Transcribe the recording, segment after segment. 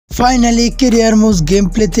Finally career mode game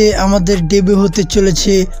প্লেতে আমাদের debut হতে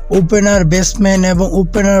চলেছে ওপেনার ব্যাটসম্যান এবং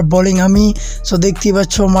ওপেনার বোলিং আমি। সো দেখতেই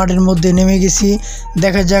পাচ্ছ মাঠের মধ্যে নেমে গেছি,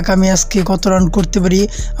 দেখা যাক আমি আজকে কত রান করতে পারি।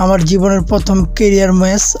 আমার জীবনের প্রথম ক্যারিয়ার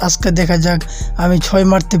ম্যাচ, আজকে দেখা যাক আমি 6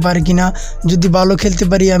 মারতে পারি কিনা। যদি ভালো খেলতে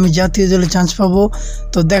পারি আমি জাতীয় দলে চান্স পাবো।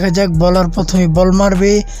 তো দেখা যাক, বলার প্রথমে বল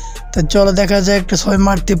মারবে, তো চলো দেখা যাক একটা 6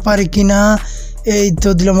 মারতে পারি কিনা। এই তো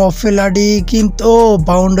দিলাম অফে লাডি, কিন্তু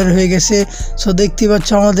বাউন্ডারি হয়ে গেছে। সো দেখতে পাচ্ছ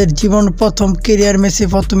আমাদের জীবন প্রথম ক্যারিয়ার ম্যাচে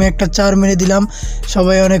প্রথমে একটা 4 মেরে দিলাম,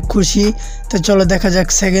 সবাই অনেক খুশি। তো চলো দেখা যাক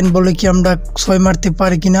সেকেন্ড বলে কি আমরা 6 মারতে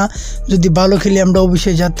পারি কিনা। যদি ভালো খেলি আমরা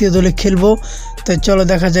অবশ্যই জাতীয় দলে খেলবো। তো চলো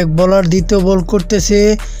দেখা যাক, বলার দ্বিতীয় বল করতেছে,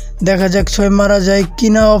 দেখা যাক 6 মারা যায়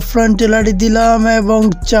কিনা। অফ ফ্রন্টে লাড়ি দিলাম এবং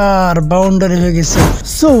 4, বাউন্ডারি হয়ে গেছে।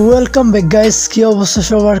 সো ওয়েলকাম ব্যাক গাইস, কি অবস্থা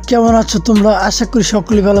সবার, কেমন আছো তোমরা? আশা করি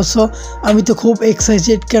সকলেই ভালো আছো। আমি তো খুব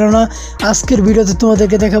এক্সাইটেড, কেননা আজকের ভিডিওতে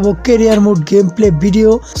তোমাদেরকে দেখাবো career mode game play video.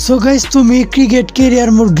 So guys, তুমি ক্রিকেট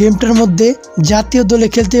ক্যারিয়ার মোড গেমটার মধ্যে জাতীয় দলে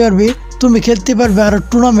খেলতে পারবে, তুমি খেলতে পারবে আরও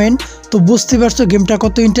টুর্নামেন্ট। তো বুঝতে পারছো গেমটা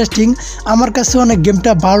কত ইন্টারেস্টিং। আমার কাছে অনেক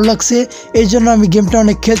গেমটা ভালো লাগছে, এই জন্য আমি গেমটা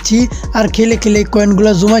অনেক খেলছি আর খেলে খেলে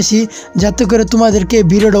কয়েনগুলো জমাইছি যাতে করে তোমাদেরকে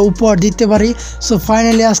ভিডিওটা উপহার দিতে পারি। সো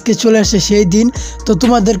ফাইনালি আজকে চলে আসে সেই দিন। তো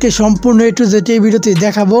তোমাদেরকে সম্পূর্ণ একটু যেটা এই ভিডিওতে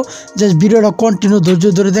দেখাবো, জাস্ট ভিডিওটা কন্টিনিউ ধৈর্য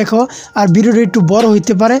ধরে দেখো। আর ভিডিওটা একটু বড়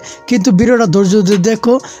হইতে পারে, কিন্তু ভিডিওটা ধৈর্য ধরে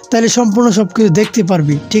দেখো, তাহলে সম্পূর্ণ সব কিছু দেখতে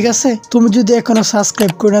পারবি, ঠিক আছে? তুমি যদি এখনও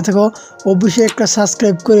সাবস্ক্রাইব করে না থাকো অবশ্যই একটা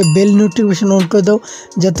সাবস্ক্রাইব করে বেল নোটিফিকেশন অন করে দাও,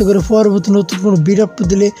 যাতে করে পরবর্তী নতুন কোনো ভিডিও আপলোড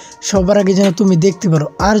দিলে সবার আগে যেন তুমি দেখতে পারো।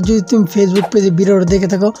 আর যদি তুমি ফেসবুক পেজে ভিডিওটা দেখে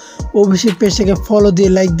থাকো অবশ্যই পেজটাকে ফলো দিয়ে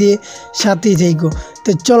লাইক দিয়ে সাথেই থাকো। তো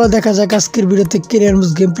চলো দেখা যাক আজকের ভিডিওতে career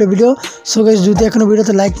mode game play video. So guys, যদি এখনো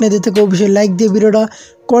ভিডিওতে লাইক না দিয়ে থাকো অবশ্যই লাইক দিয়ে ভিডিওটা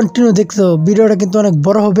কন্টিনিউ দেখতে হবে। ভিডিওটা কিন্তু অনেক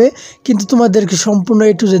বড় হবে, কিন্তু তোমাদেরকে সম্পূর্ণ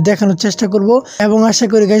একটু যে দেখানোর চেষ্টা করব এবং আশা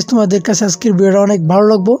করি গাইস তোমাদের কাছে আজকের ভিডিওটা অনেক ভালো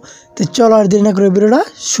লাগবে। তো চলো আর দেরি না করে ভিডিওটা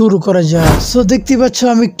শুরু করা যায়। সো দেখতে পাচ্ছ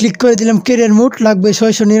আমি ক্লিক করে দিলাম ক্যারিয়ার মোড, লাগবে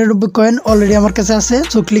 699 কয়েন, অলরেডি আমার কাছে আছে।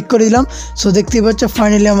 সো ক্লিক করে দিলাম। সো দেখতেই পাচ্ছ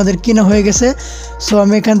ফাইনালি আমাদের কিনা হয়ে গেছে। সো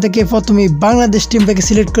আমি এখান থেকে প্রথমে বাংলাদেশ টিমটাকে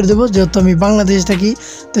সিলেক্ট করে দেবো, যেহেতু আমি বাংলাদেশ থাকি।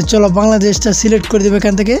 তো চলো বাংলাদেশটা সিলেক্ট করে দেবো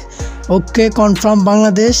এখান থেকে। ওকে, কনফার্ম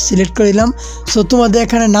বাংলাদেশ সিলেক্ট করে দিলাম। সো তোমাদের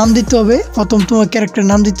এখানে নাম দিতে হবে, প্রথম তোমার ক্যারেক্টার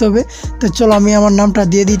নাম দিতে হবে। তো চলো আমি আমার নামটা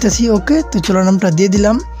দিয়ে দিতেছি। ওকে, তো চলো নামটা দিয়ে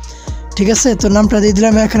দিলাম, ঠিক আছে? তো নামটা দিয়ে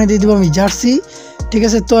দিলাম, এখানে দিয়ে দেবো আমি জার্সি, ঠিক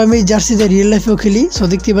আছে? তো আমি এই জার্সিতে রিয়েল লাইফেও খেলি। সো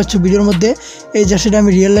দেখতে পাচ্ছ ভিডিওর মধ্যে এই জার্সিটা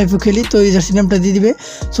আমি রিয়েল লাইফেও খেলি। তো এই জার্সির নামটা দিয়ে দিবে।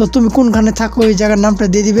 সো তুমি কোনখানে থাকো এই জায়গার নামটা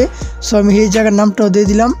দিয়ে দিবে। সো আমি এই জায়গার নামটাও দিয়ে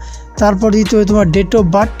দিলাম। তারপর দিতে হবে তোমার ডেট অফ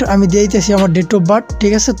বার্থ, আমি দিয়ে দিতেছি আমার ডেট অফ বার্থ,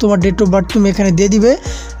 ঠিক আছে? তোমার ডেট অফ বার্থ তুমি এখানে দিয়ে দিবে,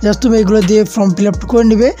 জাস্ট তুমি এগুলো দিয়ে ফর্ম ফিল আপ করে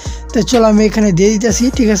নেবে। তো চলো আমি এখানে দিয়ে দিতেছি,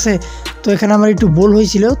 ঠিক আছে? তো এখানে আমার একটু ভুল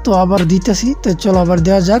হয়েছিল, তো আবার দিতেছি। তো চলো আবার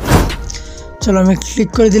দেওয়া যাক। চলো আমি ক্লিক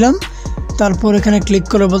করে দিলাম, তারপর এখানে ক্লিক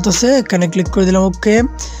করে বলতেছে, এখানে ক্লিক করে দিলাম। ওকে,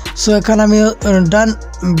 সো এখানে আমি ডান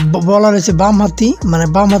বলার হয়েছে বাম হাতি, মানে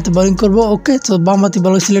বাম হাতে বোলিং করবো। ওকে, তো বাম হাতি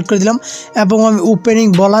বলার সিলেক্ট করে দিলাম এবং আমি ওপেনিং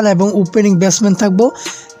বলার এবং ওপেনিং ব্যাটসম্যান থাকবো।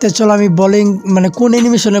 তো চলো আমি বোলিং মানে কোন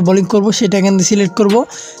অ্যানিমেশনে বোলিং করবো সেটা এখান থেকে সিলেক্ট করবো।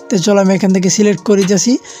 তো চলো আমি এখান থেকে সিলেক্ট করে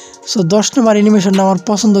দিয়েছি। সো 10 নম্বর অ্যানিমেশনটা আমার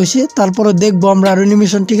পছন্দ হয়েছে। তারপরে দেখবো আমরা আরও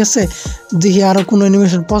অ্যানিমেশন, ঠিক আছে? দেখি আরও কোনো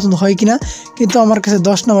অ্যানিমেশন পছন্দ হয় কিনা, কিন্তু আমার কাছে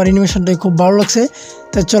 10 নম্বর অ্যানিমেশনটাই খুব ভালো লাগছে।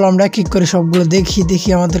 তো চলো আমরা এক এক করে সবগুলো দেখি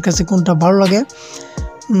আমাদের কাছে কোনটা ভালো লাগে।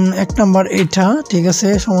 1 নম্বর এইটা, ঠিক আছে,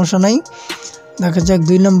 সমস্যা নাই। দেখা যাক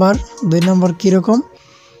 2 নম্বর কীরকম।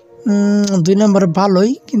 2 নম্বর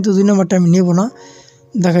ভালোই, কিন্তু 2 নম্বরটা আমি নেব না।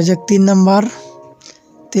 দেখা যাক 3 নম্বর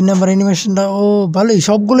অ্যানিমেশনটা ভালোই,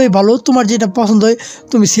 সবগুলোই ভালো। তোমার যেটা পছন্দ হয়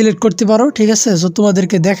তুমি সিলেক্ট করতে পারো, ঠিক আছে? সো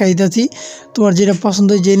তোমাদেরকে দেখাই দিচ্ছি তোমার যেটা পছন্দ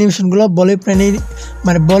হয়, যে অ্যানিমেশনগুলো বলে প্রাণীর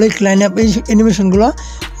মানে বলে লাইন আপ, এই অ্যানিমেশনগুলো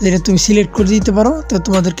যেটা তুমি সিলেক্ট করে দিতে পারো। তো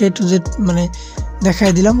তোমাদেরকে একটু যে মানে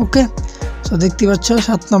দেখাই দিলাম। ওকে, সো দেখতে পাচ্ছ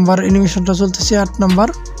 7 নম্বর অ্যানিমেশনটা চলতেছে, 8 নম্বর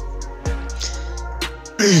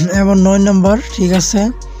এবং 9 নম্বর, ঠিক আছে?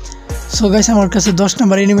 সো গাইস, আমার কাছে 10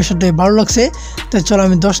 নম্বর অ্যানিমেশনটাই ভালো লাগছে। তো চলো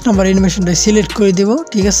আমি 10 নম্বর অ্যানিমেশনটাই সিলেক্ট করে দেবো,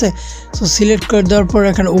 ঠিক আছে? সো সিলেক্ট করে দেওয়ার পর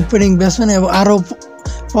এখানে ওপেনিং ব্যাটসম্যান এবং আরও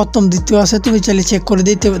প্রথম দ্বিতীয় আছে, তুমি চাইলে চেক করে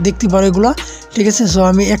দেখতে পারো এগুলো, ঠিক আছে? সো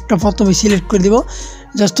আমি একটা প্রথমে সিলেক্ট করে দেবো,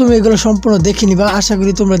 জাস্ট তুমি এগুলো সম্পূর্ণ দেখে নিবা, আশা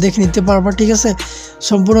করি তোমরা দেখে নিতে পারবা, ঠিক আছে?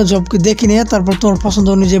 সম্পূর্ণ জবকে দেখে নিয়ে তারপর তোমার পছন্দ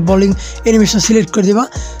অনুযায়ী বোলিং অ্যানিমেশন সিলেক্ট করে দিবা।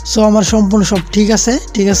 সো আমার সম্পূর্ণ সব ঠিক আছে,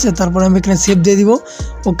 ঠিক আছে? তারপর আমি এখানে সেভ দিয়ে দিব।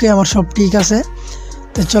 ওকে, আমার সব ঠিক আছে।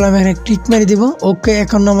 তো চলো আমি এখানে ক্লিক মেরে দিব। ওকে,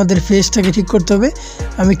 এখন আমাদের ফেসটাকে ঠিক করতে হবে,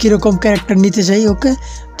 আমি কীরকম ক্যারেক্টার নিতে চাই। ওকে,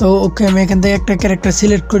 তো ওকে আমি এখান থেকে একটা ক্যারেক্টার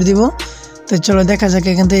সিলেক্ট করে দিব। তো চলো দেখা যাক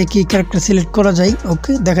এখান থেকে কী ক্যারেক্টার সিলেক্ট করা যায়।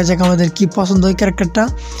 ওকে, দেখা যাক আমাদের কি পছন্দ হয় ক্যারেক্টারটা,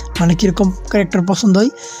 মানে কীরকম ক্যারেক্টার পছন্দ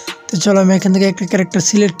হয়। তো চলো আমি এখান থেকে একটা ক্যারেক্টার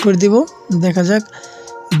সিলেক্ট করে দিব, দেখা যাক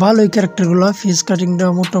ভালোই ক্যারেক্টারগুলো, ফেস কাটিংটা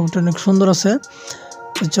মোটামুটি অনেক সুন্দর আছে।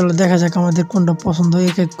 তো চলো দেখা যাক আমাদের কোনটা পছন্দ হয়,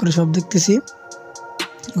 এক এক করে সব দেখতেছি।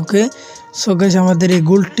 ওকে, সো গাইস আমাদের এই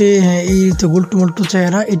গোল্ডে, হ্যাঁ এই তো গোল্টু মোল্টু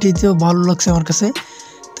চেহারা, এটিতেও ভালো লাগছে আমার কাছে।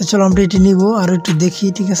 তো চলো আমরা এটি নিব, আর একটু দেখি,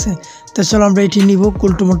 ঠিক আছে। তো চলো আমরা এটি নিব,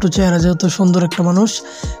 গোল্টু মোল্টু চেহারা যেহেতু সুন্দর একটা মানুষ।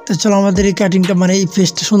 তো চলো আমাদের এই কাটিংটা মানে এই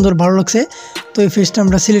ফেসটা সুন্দর ভালো লাগছে, তো এই ফেসটা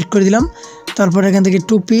আমরা সিলেক্ট করে দিলাম। তারপর এখান থেকে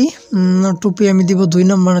টুপি আমি দিব 2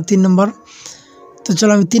 নম্বর না 3 নম্বর। তো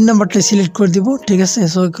চলো আমি 3 নম্বরটাই সিলেক্ট করে দিব, ঠিক আছে।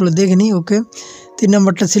 সো এগুলো দেখে নিই। ওকে, 3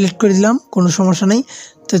 নম্বরটা সিলেক্ট করে দিলাম, কোনো সমস্যা নেই।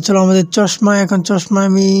 তো চলো আমাদের চশমা, এখন চশমা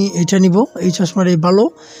আমি এটা নিব, এই চশমাটাই ভালো।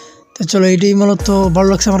 তো চলো এটাই মূলত ভালো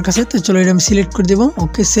লাগছে আমার কাছে। তো চলো এটা আমি সিলেক্ট করে দেবো।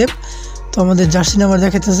 ওকে, সেভ। তো আমাদের জার্সি নাম্বার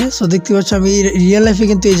দেখাইতেছে। সো দেখতে পাচ্ছ আমি রিয়েল লাইফে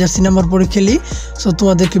কিন্তু এই জার্সি নাম্বার পরে খেলি। সো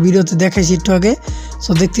তোমাদেরকে ভিডিওতে দেখাইছি একটু আগে।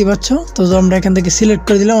 সো দেখতেই পাচ্ছ। তো আমরা এখান থেকে সিলেক্ট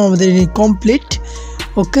করে দিলাম, আমাদের কমপ্লিট।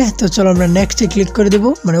 ওকে, তো চলো আমরা নেক্সটে ক্লিক করে দেবো,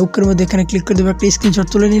 মানে ওকের মধ্যে এখানে ক্লিক করে দেবো, একটা স্ক্রিনশট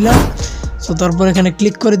তুলে নিলাম। সো তারপর এখানে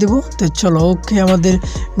ক্লিক করে দেবো। তো চলো ওকে, আমাদের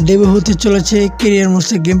ডেবিউ হতে চলেছে ক্যারিয়ার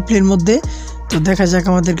মোডে গেম প্লের মধ্যে। তো দেখা যাক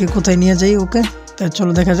আমাদেরকে কোথায় নিয়ে যাই। ওকে, তো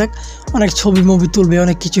চলো দেখা যাক, অনেক ছবি মুভি তুলবে,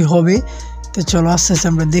 অনেক কিছুই হবে। তো চলো আস্তে আস্তে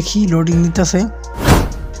আমরা দেখি, লোডিং নিতেছে।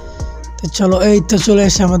 তো চলো এই তো চলে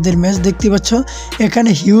এসে আমাদের ম্যাচ, দেখতে পাচ্ছ এখানে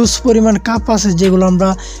হিউজ পরিমাণ কাপ আছে যেগুলো আমরা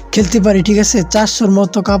খেলতে পারি, ঠিক আছে। 400-র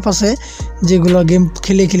মতো কাপ আছে যেগুলো গেম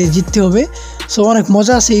খেলে খেলে জিততে হবে। সো অনেক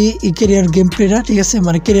মজা আছে এই ক্যারিয়ার গেম প্লেটা, ঠিক আছে,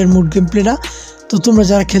 মানে ক্যারিয়ার মোড গেম প্লেটা। তো তোমরা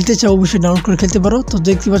যারা খেলতে চাও অবশ্যই ডাউনলোড করে খেলতে পারো। তো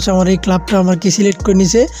দেখতে পাচ্ছ আমার এই ক্লাবটা আমাকে সিলেক্ট করে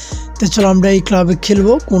নিয়েছে। তো চলো আমরা এই ক্লাবে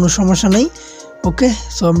খেলবো, কোনো সমস্যা নেই। ওকে,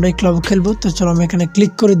 সো আমরা এই ক্লাবে খেলবো। তো চলো আমি এখানে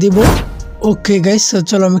ক্লিক করে দিব। ওকে গাইস,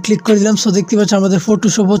 চলো আমি ক্লিক করে দিলাম। সো দেখতে পাচ্ছ আমাদের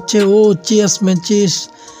ফটোশপ হচ্ছে। ও চিয়ার্স ম্যান, চিয়ার্স।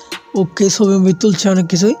 ওকে, ছবি মুভি তুলছে অনেক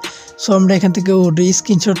কিছুই। সো আমরা এখান থেকে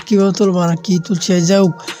স্ক্রিনশট কীভাবে তুলবো আর কি তুলছে, যাই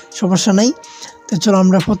হোক সমস্যা নাই। তো চলো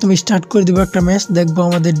আমরা প্রথমে স্টার্ট করে দেবো একটা ম্যাচ, দেখবো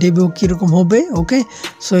আমাদের ডেবিউ কীরকম হবে। ওকে,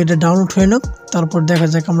 সো এটা ডাউনলোড হয়ে নাও, তারপর দেখা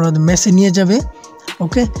যাক আমরা ম্যাচে নিয়ে যাবে।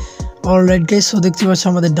 ওকে, অলরাইট গাইস, সো দেখতে পাচ্ছ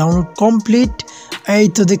আমাদের ডাউনলোড কমপ্লিট। এই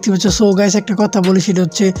তো দেখতে পাচ্ছ। সো গাইস একটা কথা বলি, সেটা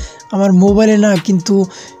হচ্ছে আমার মোবাইলে না কিন্তু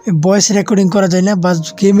ভয়েস রেকর্ডিং করা যায় না, বা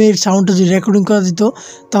গেমের সাউন্ডটা যদি রেকর্ডিং করা যেত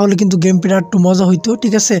তাহলে কিন্তু গেম প্লেটা একটু মজা হইতো,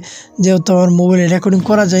 ঠিক আছে। যেহেতু আমার মোবাইলে রেকর্ডিং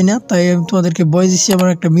করা যায় না, তাই আমি তোমাদেরকে ভয়েস দিচ্ছি, আমার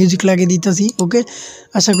একটা মিউজিক লাগিয়ে দিতেছি। ওকে,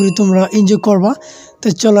 আশা করি তোমরা এনজয় করবা। তো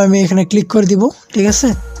চলো আমি এখানে ক্লিক করে দিব, ঠিক আছে,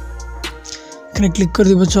 এখানে ক্লিক করে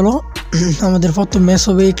দিব। চলো আমাদের প্রথম ম্যাচ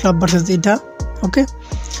হবে এই ক্লাব ভার্সেস এটা। ওকে,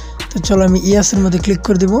 তো চলো আমি ইয়াসের মধ্যে ক্লিক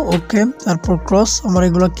করে দিব। ওকে, তারপর ক্রস, আমার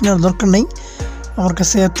এগুলো কেনার দরকার নেই, আমার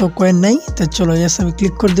কাছে এত কয়েন নাই। তো চলো ইয়াস আমি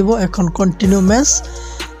ক্লিক করে দিব। এখন কন্টিনিউ ম্যাচ।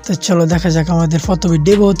 তো চলো দেখা যাক আমাদের প্রথমে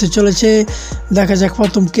ডেবিউ হতে চলেছে। দেখা যাক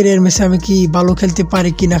প্রথম ক্যারিয়ার ম্যাচে আমি কি ভালো খেলতে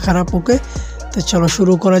পারি কি না খারাপ। ওকে, তো চলো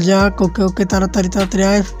শুরু করা যাক। ওকে ওকে, তাড়াতাড়ি তাড়াতাড়ি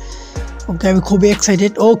আয়। ওকে, আমি খুবই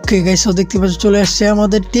এক্সাইটেড। ওকে গাইস, দেখতে পাচ্ছ চলে আসছে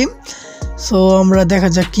আমাদের টিম। সো আমরা দেখা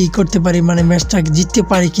যাক কী করতে পারি, মানে ম্যাচটা জিততে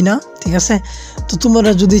পারি কি না, ঠিক আছে। তো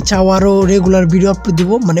তোমরা যদি চাও আরও রেগুলার ভিডিও আপলোড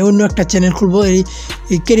দিব, মানে অন্য একটা চ্যানেল খুলবো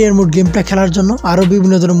এই ক্যারিয়ার মোড গেমটা খেলার জন্য, আরও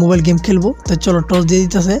বিভিন্ন ধরনের মোবাইল গেম খেলবো। তো চলো টস দিয়ে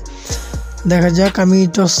দিতেছে, দেখা যাক। আমি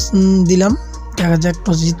টস দিলাম, দেখা যাক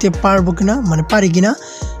টস জিততে পারবো কিনা, মানে পারি কিনা।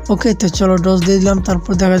 ওকে, তো চলো টস দিয়ে দিলাম,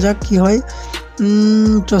 তারপর দেখা যাক কি হয়।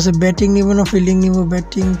 টসে ব্যাটিং নিব না ফিল্ডিং নিব,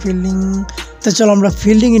 ব্যাটিং ফিল্ডিং। তো চলো আমরা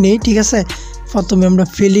ফিল্ডিংই নেই, ঠিক আছে। প্রথমে আমরা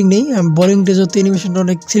ফিল্ডিং নেই, বোলিংটা যত অ্যানিমেশনটা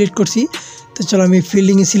অনেক সিলেক্ট করছি। তো চলো আমি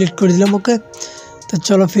ফিল্ডিংয়ে সিলেক্ট করে দিলাম। ওকে, তো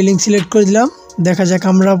চলো ফিল্ডিং সিলেক্ট করে দিলাম। দেখা যাক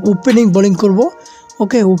আমরা ওপেনিং বোলিং করব।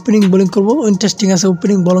 ওকে, ওপেনিং বোলিং করব, ইন্টারেস্টিং আছে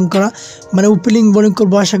ওপেনিং বোলিং করা, মানে ওপেনিং বোলিং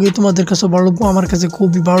করবো। আশা করি তোমাদের কাছে ভালো লাগবো, আমার কাছে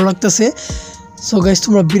খুবই ভালো লাগতেছে। সো গাইস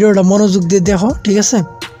তোমরা ভিডিওটা মনোযোগ দিয়ে দেখো, ঠিক আছে।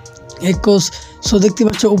 কোচ, সো দেখতে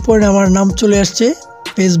পাচ্ছ উপরে আমার নাম চলে আসছে,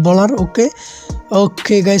 পেস বলার। ওকে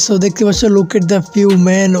ওকে গাইস, সো দেখতে পাচ্ছ look at the view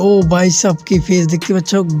man. ও ভাই সাব কি ফেস, দেখতে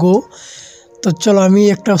পাচ্ছ গো। তো চলো আমি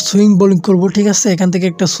একটা সুইং বোলিং করব, ঠিক আছে, এখান থেকে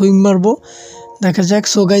একটা সুইং মারবো, দেখা যাক।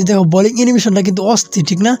 সো গাইস দেখো বোলিং অ্যানিমেশনটা কিন্তু অস্থির,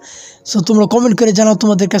 ঠিক না? সো তোমরা কমেন্ট করে জানাও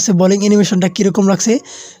তোমাদের কাছে বোলিং অ্যানিমেশনটা কীরকম লাগছে।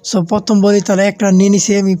 সো প্রথম বলে তারা একটা নিয়ে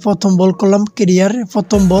নিছে, আমি প্রথম বল করলাম, ক্যারিয়ার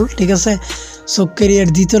প্রথম বল, ঠিক আছে। সো ক্যারিয়ার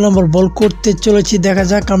দ্বিতীয় নম্বর বল করতে চলেছি, দেখা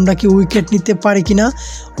যাক আমরা কি উইকেট নিতে পারি কিনা।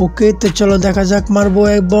 ওকে, তো চলো দেখা যাক, মারবো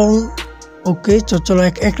এবং ওকে চলো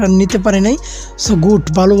এক রান নিতে পারি নাই। সো গুড,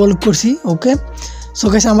 ভালো বল করছি। ওকে, সো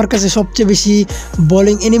গাইস আমার কাছে সবচেয়ে বেশি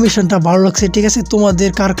বোলিং অ্যানিমেশনটা ভালো লাগছে, ঠিক আছে। তোমাদের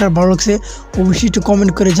কার কার ভালো লাগছে অবশ্যই একটু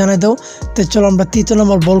কমেন্ট করে জানাই দাও। তো চলো আমরা তৃতীয়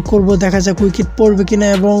নম্বর বল করব, দেখা যাক উইকেট পড়বে কিনা।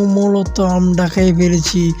 এবং মূলত আমরা খেয়ে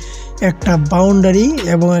ফেলেছি একটা বাউন্ডারি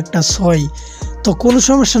এবং একটা 6। তো কোনো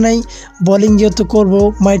সমস্যা নাই, বোলিং যেহেতু করবো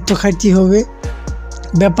মাইট তো খাইতেই হবে,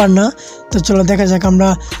 ব্যাপার না। তো চলো দেখা যাক আমরা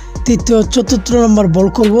চতুর্থ নম্বর বল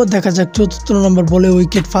করব, দেখা যাক চতুর্থ নম্বর বলে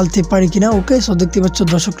উইকেট ফালতে পারি কিনা। ওকে, সো দেখতে পাচ্ছ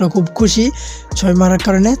দর্শকরা খুব খুশি 6 মারার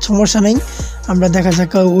কারণে, সমস্যা নেই, আমরা দেখা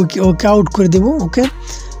যাক ওকে আউট করে দেব। ওকে,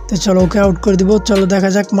 তো চলো ওকে আউট করে দিব। চলো দেখা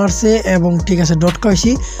যাক মারছে এবং ঠিক আছে ডট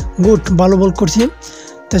খাইছি, গুড, ভালো বল করছি।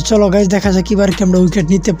 তো চলো গাইজ দেখা যাক এবারে কি আমরা উইকেট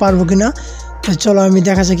নিতে পারবো কিনা। তো চলো আমি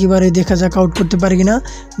দেখা যাক এবারে দেখা যাক আউট করতে পারি কিনা,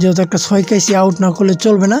 যেহেতু একটা 6 খাইছি, আউট না করলে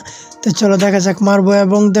চলবে না। তো চলো দেখা যাক মারবো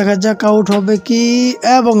এবং দেখা যাক আউট হবে কি,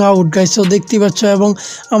 এবং আউট গাইজ। সো দেখতেই পাচ্ছ এবং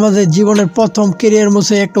আমাদের জীবনের প্রথম কেরিয়ার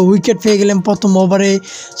মোসে একটা উইকেট পেয়ে গেলাম প্রথম ওভারে।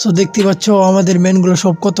 সো দেখতেই পাচ্ছ আমাদের ম্যানগুলো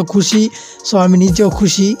সব কত খুশি, সো আমি নিজেও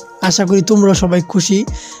খুশি, আশা করি তোমরা সবাই খুশি,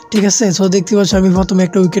 ঠিক আছে। সো দেখতে পাচ্ছ আমি প্রথমে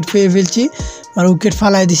একটা উইকেট পেয়ে ফেলছি, মানে উইকেট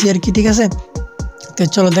ফালাই দিছি আর কি, ঠিক আছে। তো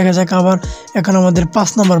চলো দেখা যাক আবার এখন আমাদের 5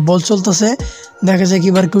 নম্বর বল চলতেছে, দেখা যাক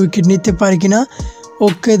এবার কি উইকেট নিতে পারি কিনা।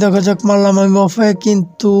 ওকে, দেখা যাক মারলাম আমি অফে,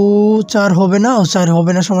 কিন্তু 4 হবে না, 4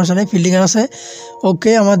 হবে না, সমস্যা নেই, ফিল্ডিং আছে।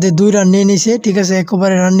 ওকে, আমাদের 2 রান নিয়ে নিছে, ঠিক আছে, এক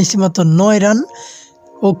ওভারে রান নিচ্ছি মাত্র 9 রান।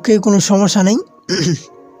 ওকে, কোনো সমস্যা নেই।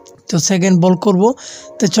 তো সেকেন্ড বল করব।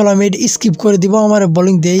 তো চলো আমি এটা স্কিপ করে দিব, আমার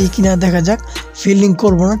বোলিং দেই কিনা দেখা যাক, ফিল্ডিং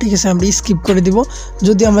করব না, ঠিক আছে, আমরা স্কিপ করে দিব,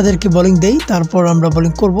 যদি আমাদেরকে বোলিং দেই তারপর আমরা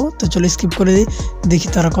বোলিং করব। তো চলো স্কিপ করে দিই, দেখি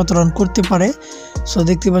তারা কত রান করতে পারে। সো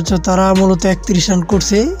দেখতে পাচ্ছ তারা মূলত 31 রান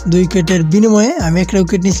করছে 2 উইকেটের বিনিময়ে, আমি একটা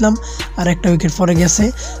উইকেট নিয়েছিলাম আর একটা উইকেট পরে গেছে।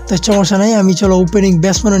 তো সমস্যা নাই, আমি চলো ওপেনিং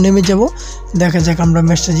ব্যাটসম্যানও নেমে যাব, দেখা যাক আমরা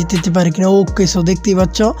ম্যাচটা জিততে পারি কিনা। ওকে, সো দেখতেই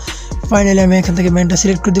পাচ্ছ ফাইনালি আমি এখান থেকে ম্যানটা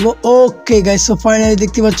সিলেক্ট করে দিব। ওকে গাইস, সো ফাইনালি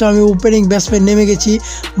দেখতে পাচ্ছ আমি ওপেনিং ব্যাটসম্যান নেমে গেছি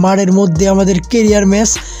মাঠের মধ্যে, আমাদের কেরিয়ার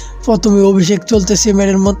ম্যাচ প্রথমে অভিষেক চলতেছে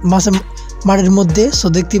মাঠের মধ্যে। সো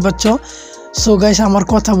দেখতেই পাচ্ছ, সো গাইস আমার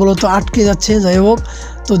কথা বলো তো আটকে যাচ্ছে, যাই হোক।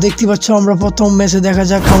 তো দেখতে পাচ্ছ আমরা প্রথম ম্যাচে দেখা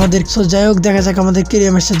যাক আমাদের, সো যাই হোক দেখা যাক আমাদের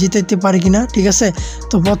কেরিয়ার ম্যাচটা জিতাইতে পারি কিনা, ঠিক আছে।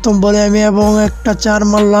 তো প্রথম বলে আমি এবং একটা 4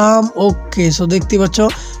 মারলাম। ওকে, সো দেখতে পাচ্ছ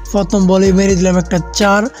প্রথম বলে মেরে দিলাম একটা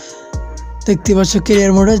 4, দেখতে পাচ্ছ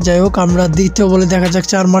কেরিয়ার মোডে। যাই হোক আমরা দ্বিতীয় বলে দেখা যাক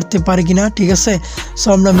 4 মারতে পারি কিনা, ঠিক আছে। সো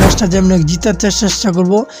আমরা ম্যাচটা যেমন জিতাতে চেষ্টা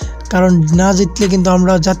করব, কারণ না জিতলে কিন্তু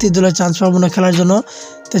আমরা জাতীয় দলে চান্স পাবো না খেলার জন্য।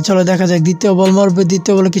 তো চলো দেখা যাক দ্বিতীয় বল মারবে,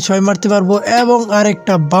 দ্বিতীয় বলে কি 6 মারতে পারবো এবং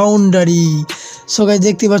আরেকটা বাউন্ডারি। সো গাইস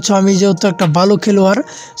দেখতে পাচ্ছ আমি যেহেতু একটা ভালো খেলোয়াড়,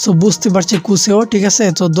 সো বুঝতে পারছে কোচেও, ঠিক আছে,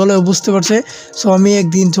 তো দলেও বুঝতে পারছে। সো আমি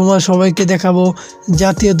একদিন তোমার সবাইকে দেখাবো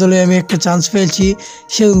জাতীয় দলে আমি একটা চান্স পেয়েছি,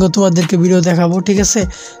 সেদিন তোমাদেরকে ভিডিও দেখাবো, ঠিক আছে।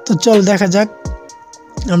 তো চল দেখা যাক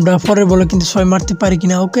আমরা পরের বলে কিন্তু 6 মারতে পারি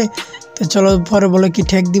কিনা। ওকে, তো চলো পরে বলে কি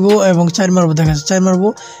ঠেক দিব এবং 4 মারবো, দেখা যাচ্ছে 4 মারবো,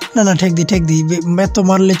 না ঠেক দিই, এত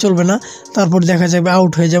মারলে চলবে না, তারপর দেখা যাবে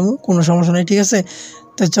আউট হয়ে যাবো, কোনো সমস্যা নেই, ঠিক আছে।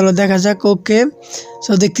 তো চলো দেখা যাক। ওকে,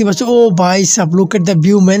 সো দেখতে পাচ্ছ ও ভাই sub look at the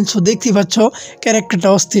view man. So দেখতে পাচ্ছ ক্যারেক্টারটা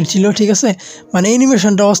অস্থির ছিল, ঠিক আছে, মানে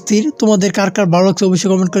অ্যানিমেশনটা অস্থির, তোমাদের কার কার ভালো লাগছে অবশ্যই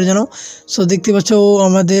কমেন্ট করে জানাও। সো দেখতে পাচ্ছ ও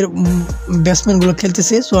আমাদের ব্যাটসম্যানগুলো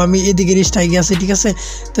খেলতেছে, সো আমি এদিকে স্ট্রাইকে আছি, ঠিক আছে।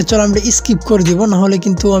 তো চলো আমরা স্কিপ করে দিব, নাহলে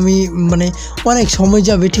কিন্তু আমি মানে অনেক সময়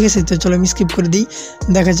যাবে, ঠিক আছে। তো চলো আমি স্কিপ করে দিই,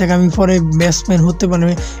 দেখা যাক আমি পরে ব্যাটসম্যান হতে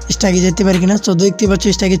পারি, স্ট্রাইকে যেতে পারি কিনা। তো দেখতে পাচ্ছ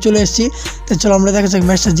স্ট্রাইকে চলে এসেছি। তো চলো আমরা দেখা যাক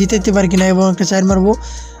ম্যাচটা জিতাইতে পারি কিনা এবং একটা 4 মারবো।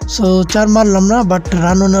 সো 4 মারলাম না, বাট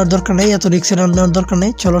রানও নেওয়ার দরকার নেই, এত রিক্সে রান নেওয়ার দরকার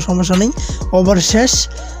নেই, চলো সমস্যা নেই, ওভার শেষ।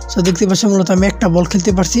 সো দেখতে পাচ্ছি মূলত আমি একটা বল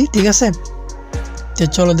খেলতে পারছি, ঠিক আছে। তো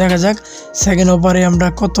চলো দেখা যাক সেকেন্ড ওভারে আমরা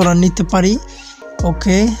কত রান নিতে পারি।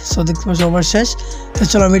 ওকে, সো দেখতে পাচ্ছি ওভার শেষ। তো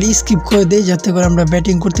চলো আমি স্কিপ করে দিই যাতে করে আমরা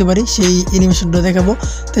ব্যাটিং করতে পারি, সেই অ্যানিমেশনটা দেখাবো।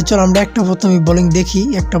 তো চলো আমরা একটা প্রথমে বোলিং দেখি,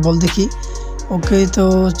 একটা বল দেখি। ওকে, তো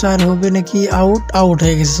 4 হবে নাকি, আউট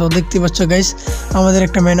হয়ে গেছে। সো দেখতে পাচ্ছ গাইস আমাদের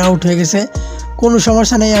একটা ম্যান আউট হয়ে গেছে, কোনো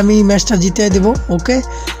সমস্যা নেই, আমি ম্যাচটা জিতে দেব। ওকে,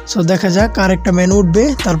 সো দেখা যাক আরেকটা ম্যান উঠবে,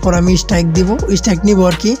 তারপর আমি স্ট্রাইক নিব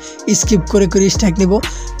আর কি, স্কিপ করে স্ট্রাইক নিব।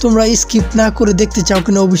 তোমরা স্কিপ না করে দেখতে চাও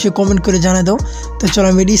কিনা অবশ্যই কমেন্ট করে জানিয়ে দাও। তো চলো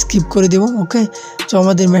আমি স্কিপ করে দেবো। ওকে, তো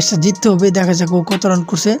আমাদের ম্যাচটা জিততে হবে, দেখা যাক ও কত রান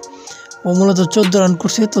করছে, ও মূলত 14 রান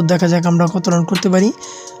করছে, তো দেখা যাক আমরা কত রান করতে পারি।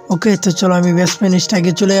 ওকে, তো চলো আমি ব্যাটসম্যান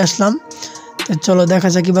স্ট্রাইকে চলে আসলাম। তো চলো দেখা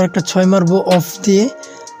যাক এবার একটা 6 মারবো অফ দিয়ে।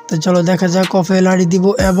 তো চলো দেখা যাক অফে লাড়ি দিব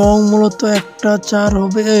এবং মূলত একটা 4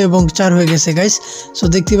 হবে এবং 4 হয়ে গেছে গাইস। সো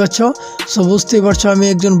দেখতে পাচ্ছ, সো বুঝতেই পারছো আমি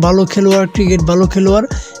একজন ভালো খেলোয়াড়, ক্রিকেট ভালো খেলোয়াড়,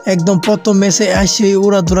 একদম প্রথম ম্যাচে আসে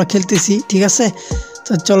উড়াধুরা খেলতেছি, ঠিক আছে।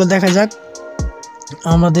 তো চলো দেখা যাক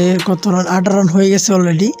আমাদের কত রান, 8 রান হয়ে গেছে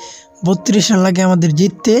অলরেডি, 32 রান লাগে আমাদের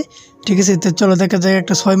জিততে, ঠিক আছে। তো চলো দেখা যায়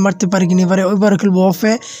একটা 6 মারতে পারি কিনা এবারে, ওইবারে খেলবো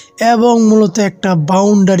অফে এবং মূলত একটা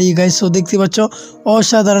বাউন্ডারি গাইস। সো দেখতে পাচ্ছ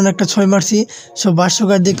অসাধারণ একটা 6 মারছি। সো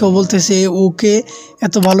ভাষ্যকার দেখেও বলতেছে ওকে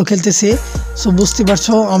এত ভালো খেলতেছে, সো বুঝতে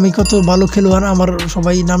পারছো আমি কত ভালো খেলোয়াড়, আমার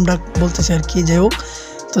সবাই নামটা বলতেছে আর কি, যাই হোক।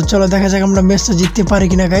 তো চলো দেখা যাক আমরা ম্যাচটা জিততে পারি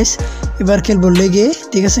কিনা গাইস। এবার খেলবো লেগে,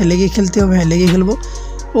 ঠিক আছে, লেগে খেলতে হবে, হ্যাঁ লেগে খেলবো।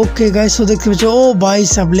 ওকে গাইস, সো দেখতে পাচ্ছ ও ভাই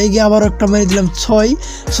সাব লেগে আবার একটা মেরে দিলাম 6।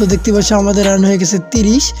 সো দেখতে পাচ্ছ আমাদের রান হয়ে গেছে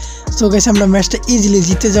 30। সো গাইস আমরা ম্যাচটা ইজিলি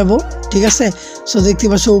জিতে যাব, ঠিক আছে। সো দেখতে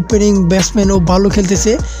পাচ্ছ ওপেনিং ব্যাটসম্যান ও ভালো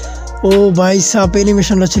খেলতেছে। ও ভাই সাব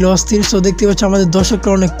অ্যানিমেশনটা ছিল অস্থির। সো দেখতে পাচ্ছ আমাদের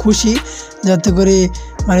দর্শকরা অনেক খুশি, যাতে করে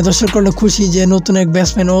মানে দর্শকরা অনেক খুশি যে নতুন এক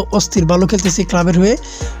ব্যাটসম্যান ও অস্থির ভালো খেলতেছে ক্লাবের হয়ে।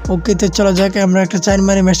 ওকে, তো চলা যাক, আমরা একটা চাইন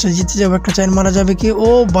মারি ম্যাচটা জিতে যাবো। একটা চাইন মারা যাবে কি? ও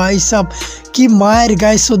ভাই সাব কি মায়ের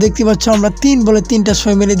গাইস। সো দেখতে পাচ্ছ আমরা 3 বলে 3টা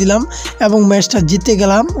ছয় মেরে দিলাম এবং ম্যাচটা জিতে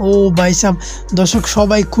গেলাম। ও ভাই সাব দর্শক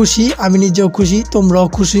সবাই খুশি, আমি নিজেও খুশি, তোমরাও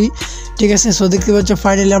খুশি, ঠিক আছে। সো দেখতে পাচ্ছ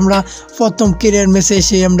ফাইনালি আমরা প্রথম ক্যারিয়ার ম্যাচে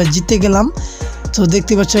এসে আমরা জিতে গেলাম। তো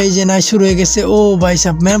দেখতে পাচ্ছ এই যে নাই শুরু হয়ে গেছে। ও ভাই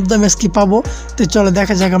সাহেব ম্যান অফ দ্য ম্যাচ কি পাবো? তো চলো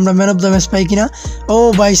দেখা যাক আমরা ম্যান অফ দ্য ম্যাচ পাই কিনা। ও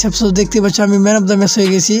ভাই সাহেব, সো দেখতে পাচ্ছ আমি ম্যান অফ দ্য ম্যাচ হয়ে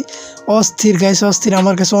গেছি। অস্থির গাইস, অস্থির,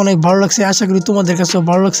 আমার কাছে অনেক ভালো লাগছে, আশা করি তোমাদের কাছেও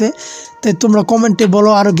ভালো লাগছে। তাই তোমরা কমেন্টে বলো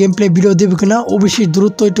আরও গেম প্লে ভিডিও দেবে কিনা, অবশ্যই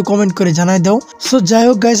দ্রুত একটু কমেন্ট করে জানাই দাও। সো যাই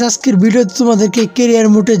হোক গাইস, আজকের ভিডিওতে তোমাদেরকে ক্যারিয়ার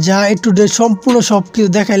মোডে যা একটু সম্পূর্ণ সব কিছু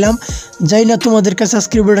দেখাইলাম। যাই না তোমাদের কাছে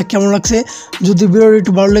আজকের ভিডিওটা কেমন লাগছে, যদি ভিডিওটা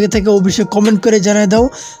একটু ভালো লেগে থাকে অবশ্যই কমেন্ট করে জানাই দাও।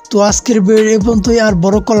 তো আজকের ভিডিও এই পর্যন্তই, আর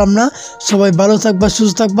বড় করলাম না। সবাই ভালো থাকবা,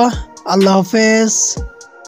 সুস্থ থাকবা, আল্লাহ হাফেজ।